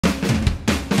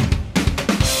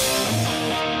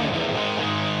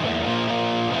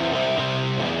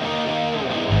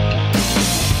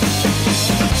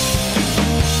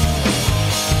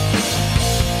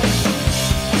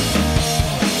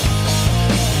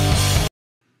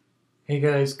Hey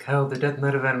guys, Kyle the Death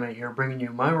Knight of Anime here, bringing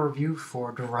you my review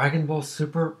for Dragon Ball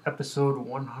Super episode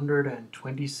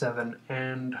 127.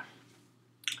 And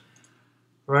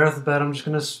right off the bat, I'm just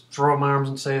gonna throw up my arms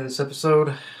and say this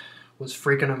episode was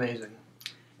freaking amazing.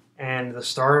 And the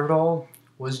star of it all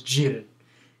was Jiren,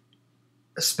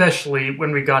 especially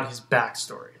when we got his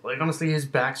backstory. Like, honestly, his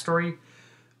backstory,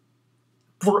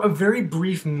 for a very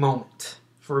brief moment,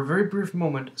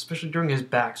 especially during his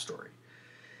backstory,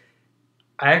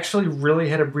 I actually really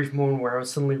had a brief moment where I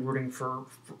was suddenly rooting for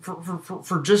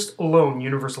just alone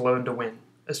Universe 11 to win,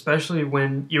 especially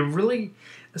when you really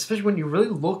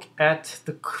look at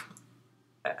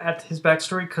his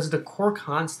backstory, because the core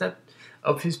concept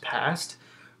of his past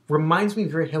reminds me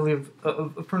very heavily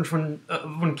of pretty much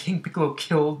when King Piccolo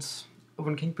killed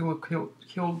when King Piccolo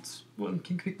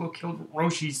killed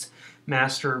Roshi's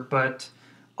master, but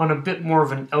on a bit more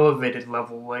of an elevated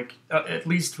level. Like at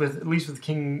least with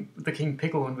King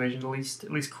Piccolo invasion,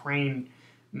 at least Crane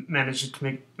managed to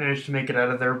make it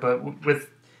out of there. But with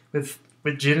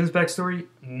Jiren's backstory,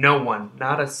 no one,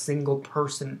 not a single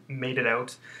person, made it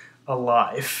out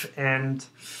alive.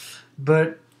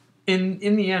 But in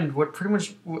the end, what pretty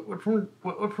much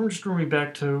drew me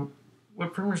back to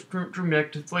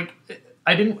like,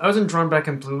 I wasn't drawn back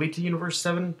completely to Universe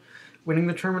 7 winning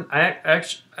the tournament.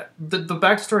 The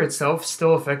backstory itself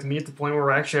still affected me at the point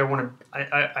where actually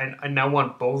I now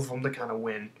want both of them to kind of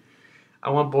win.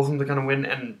 I want both of them to kind of win,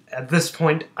 and at this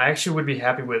point, I actually would be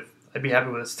happy with I'd be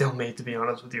happy with a stalemate, to be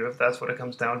honest with you, if that's what it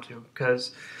comes down to.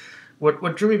 Because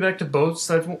what drew me back to both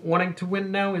sides wanting to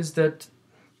win now is that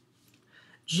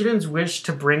Jiren's wish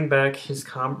to bring back his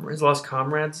lost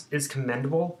comrades is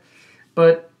commendable,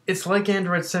 but it's like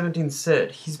Android 17's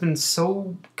said, he's been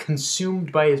so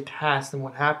consumed by his past and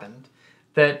what happened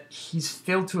that he's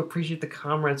failed to appreciate the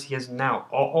comrades he has now.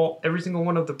 Every single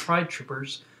one of the Pride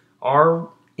Troopers are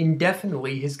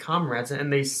indefinitely his comrades,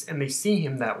 and they see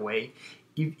him that way.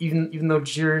 Even though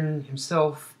Jiren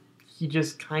himself, he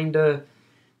just kind of,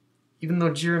 even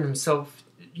though Jiren himself,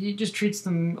 he just treats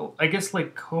them, I guess,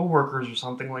 like co-workers or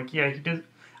something. Like, yeah, he does.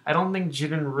 I don't think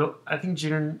Jiren real. I think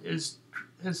Jiren has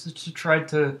tried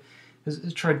to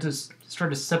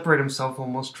separate himself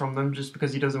almost from them, just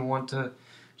because he doesn't want to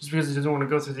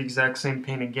go through the exact same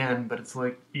pain again. But it's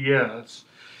like, yeah,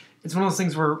 it's one of those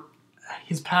things where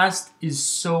his past is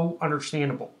so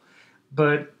understandable,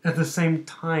 but at the same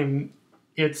time,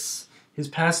 it's his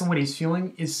past and what he's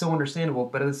feeling is so understandable.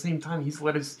 But at the same time, he's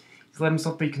let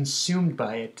himself be consumed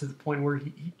by it to the point where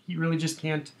he really just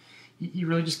can't he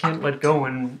really just can't let go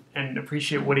and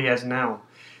appreciate what he has now.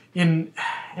 In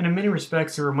many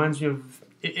respects, it reminds me of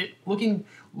looking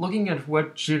at who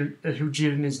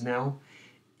Jiren is now.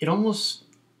 It almost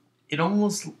it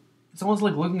almost it's almost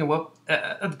like looking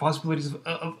at the possibilities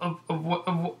of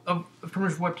pretty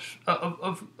much what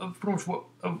of pretty much what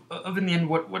of in the end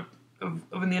what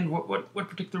in the end what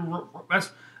particular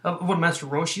of what Master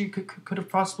Roshi could have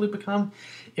possibly become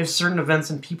if certain events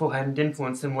and people hadn't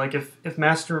influenced him. Like if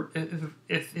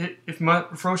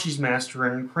Roshi's master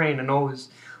and Crane and all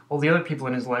the other people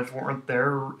in his life weren't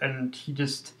there, and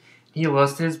he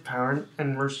lost his parent,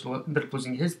 and Roshi ended up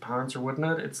losing his parents or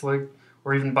whatnot. It's like,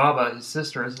 or even Baba, his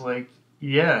sister, is like,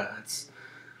 yeah, it's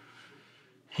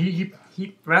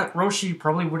Roshi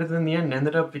probably would have in the end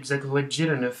ended up exactly like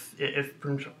Jiren if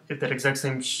that exact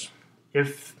same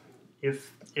if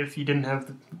if he didn't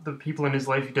have the people in his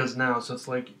life he does now. So it's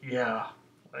like, yeah,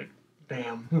 like,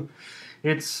 damn,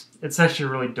 it's actually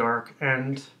really dark.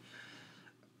 And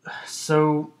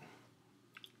so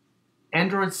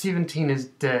Android 17 is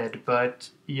dead,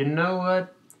 but you know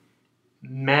what?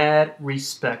 Mad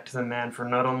respect to the man for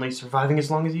not only surviving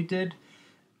as long as he did,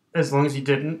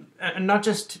 and not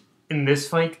just in this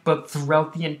fight, but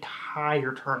throughout the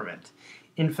entire tournament.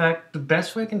 In fact, the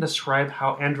best way I can describe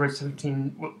how Android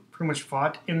 17 pretty much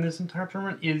fought in this entire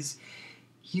tournament is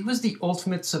he was the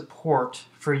ultimate support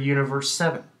for Universe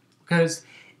 7. Because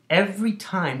every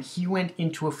time he went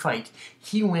into a fight,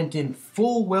 he went in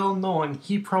full well knowing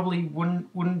he probably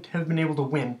wouldn't have been able to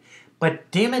win. But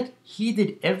damn it, he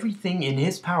did everything in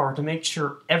his power to make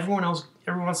sure everyone else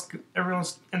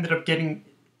ended up getting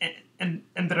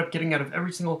out of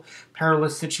every single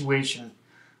perilous situation.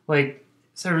 Like,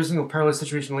 every single perilous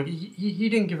situation. Like, he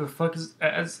didn't give a fuck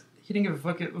as he didn't give a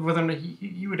fuck whether or not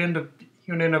he would end up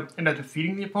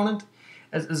defeating the opponent,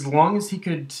 as long as he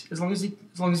could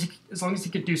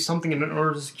do something in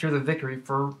order to secure the victory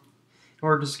for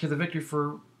pretty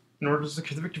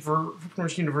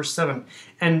much Universe 7.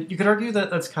 And you could argue that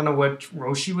that's kind of what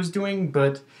Roshi was doing,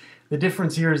 but the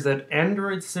difference here is that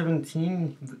Android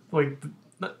 17, like,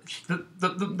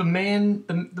 the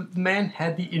man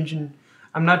had the engine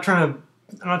I'm not trying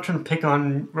to pick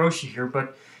on Roshi here,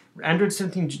 but Android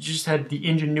 17 just had the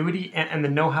ingenuity and the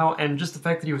know-how, and just the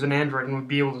fact that he was an android and would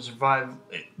be able to survive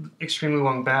extremely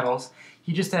long battles.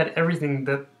 He just had everything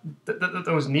that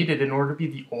was needed in order to be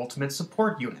the ultimate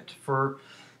support unit for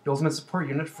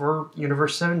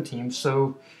Universe 17.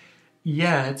 So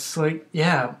yeah, it's like,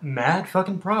 yeah, mad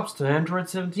fucking props to Android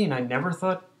 17. I never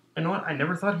thought, you know what? I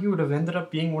never thought he would have ended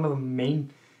up being one of the main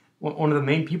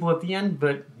people at the end.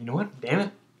 But you know what? Damn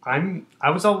it, I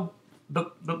was all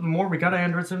the more we got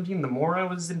Android 17, the more I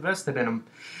was invested in him.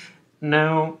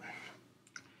 Now,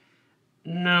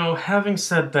 having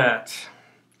said that,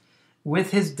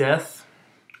 with his death,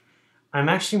 I'm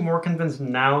actually more convinced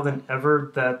now than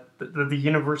ever that the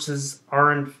universes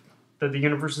are in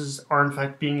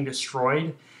fact being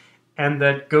destroyed, and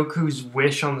that Goku's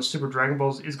wish on the Super Dragon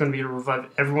Balls is going to be to revive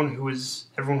everyone who was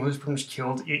pretty much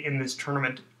killed in this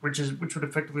tournament, which would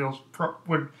effectively also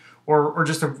or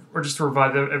just to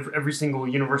revive every single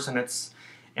universe and its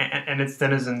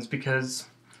denizens, because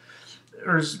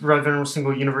or just revive every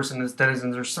single universe and its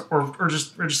denizens, or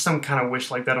just some kind of wish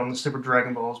like that on the Super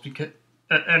Dragon Balls, because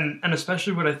and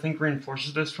especially what I think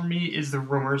reinforces this for me is the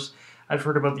rumors I've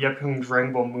heard about the upcoming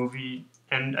Dragon Ball movie,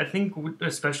 and I think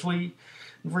especially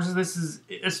versus this is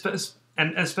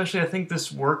especially I think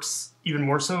this works even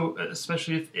more so,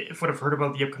 especially if what I've heard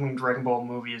about the upcoming Dragon Ball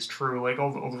movie is true, like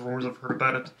all the rumors I've heard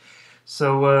about it.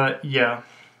 So yeah,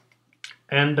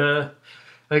 and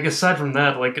like aside from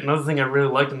that, like another thing I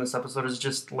really liked in this episode is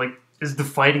just is the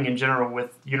fighting in general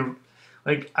with another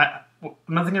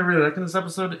thing I really liked in this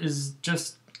episode is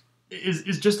just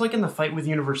like in the fight with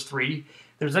Universe 3.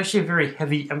 There's actually a very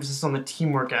heavy emphasis on the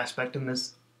teamwork aspect in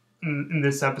this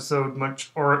episode,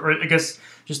 or I guess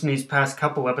just in these past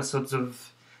couple episodes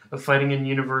of fighting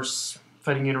Universe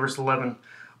 11.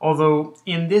 Although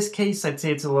in this case, I'd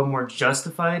say it's a little more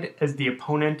justified, as the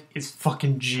opponent is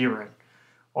fucking Jiren.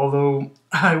 Although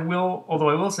I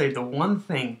will say the one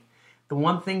thing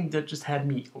that just had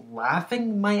me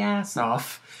laughing my ass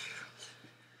off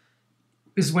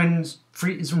is when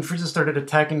Frieza started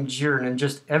attacking Jiren, and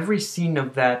just every scene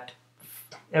of that,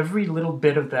 every little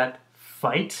bit of that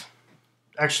fight.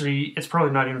 Actually, it's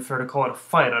probably not even fair to call it a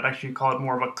fight. I'd actually call it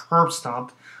more of a curb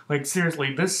stomp. Like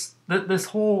seriously, this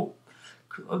whole,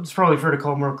 it's probably fair to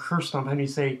call it more a curb stomp. And you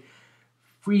say,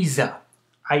 Frieza,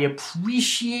 I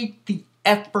appreciate the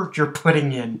effort you're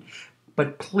putting in,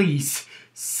 but please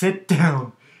sit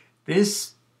down.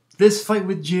 This fight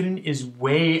with Jiren is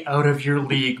way out of your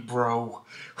league, bro.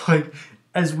 Like,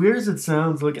 as weird as it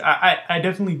sounds, like I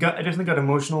definitely got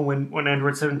emotional when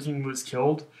Android 17 was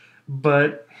killed,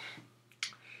 but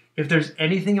if there's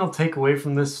anything I'll take away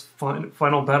from this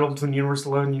final battle between Universe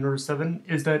 11 and Universe 7,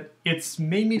 is that it's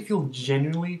made me feel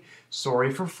genuinely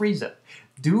sorry for Frieza.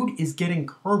 Dude is getting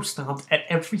curb stomped at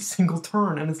every single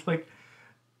turn, and it's like,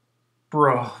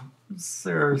 bro,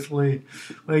 seriously.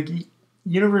 Like,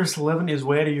 Universe 11 is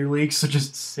way out of your league, so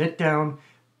just sit down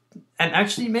and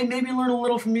actually maybe learn a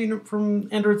little from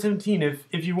Android 17.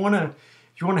 If you wanna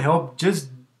help,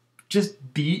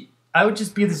 I would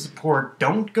just be the support.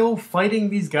 Don't go fighting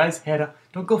these guys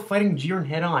don't go fighting Jiren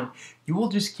head on. You will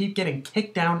just keep getting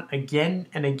kicked down again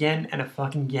and again and a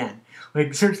fucking again.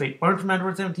 Like, seriously, learn from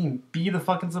Android 17. Be the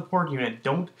fucking support unit.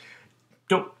 Don't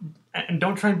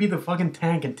try and be the fucking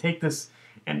tank and take this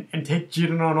and take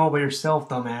Jiren on all by yourself,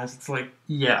 dumbass. It's like,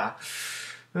 yeah.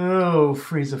 Oh,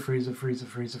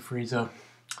 Frieza.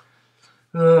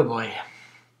 Oh boy.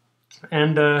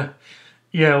 And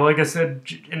yeah, like I said,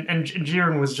 and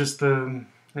Jiren was just the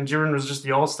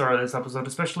all-star of this episode.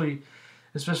 Especially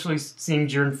seeing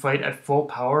Jiren fight at full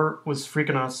power was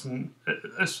freaking awesome.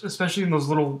 Especially in those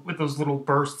little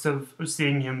bursts of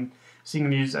seeing him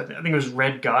use, I think it was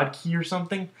Red God Key or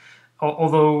something.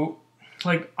 Although,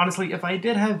 like, honestly, if I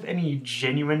did have any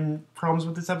genuine problems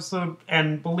with this episode,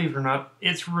 and believe it or not,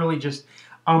 it's really just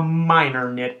a minor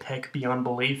nitpick beyond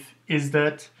belief, is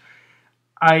that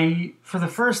for the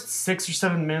first 6 or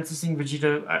 7 minutes of seeing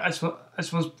Vegeta, I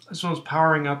suppose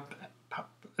powering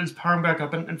back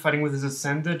up and fighting with his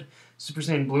ascended Super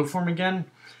Saiyan Blue form again,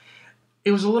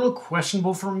 it was a little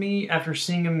questionable for me after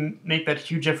seeing him make that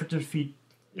huge effort in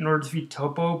order to defeat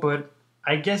Toppo, but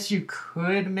I guess you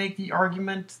could make the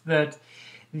argument that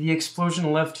the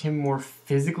explosion left him more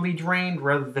physically drained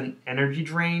rather than energy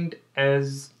drained,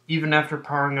 as even after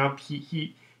powering up,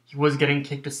 he was getting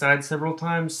kicked aside several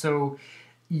times. So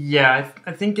yeah,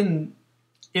 I think it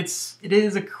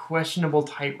is a questionable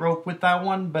tightrope with that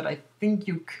one, but I think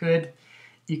you could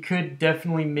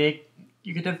definitely make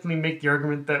the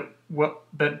argument that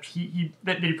he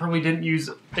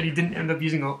didn't end up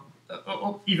using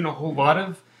even a whole lot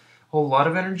of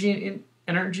energy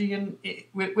energy and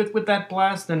with that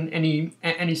blast, and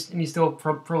he still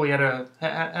probably had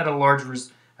a large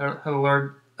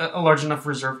a large enough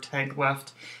reserve tank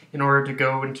left in order to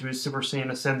go into his Super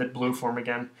Saiyan Ascended Blue form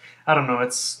again. I don't know.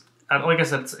 It's like I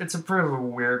said, it's a pretty of a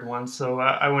weird one, so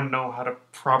I wouldn't know how to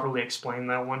properly explain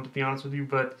that one, to be honest with you.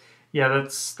 But yeah,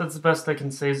 that's the best I can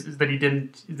say is that he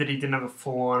didn't have a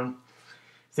full on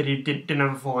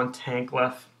tank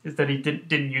left. Is that he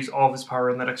didn't use all of his power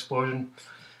in that explosion.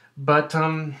 But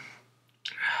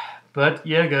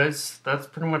yeah, guys, that's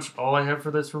pretty much all I have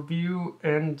for this review.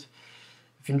 And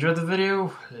if you enjoyed the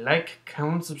video, like,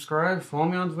 comment, subscribe, follow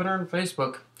me on Twitter and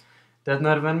Facebook. Death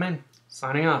Knight of Anime,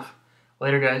 signing off.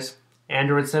 Later, guys.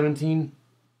 Android 17,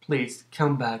 please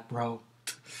come back, bro.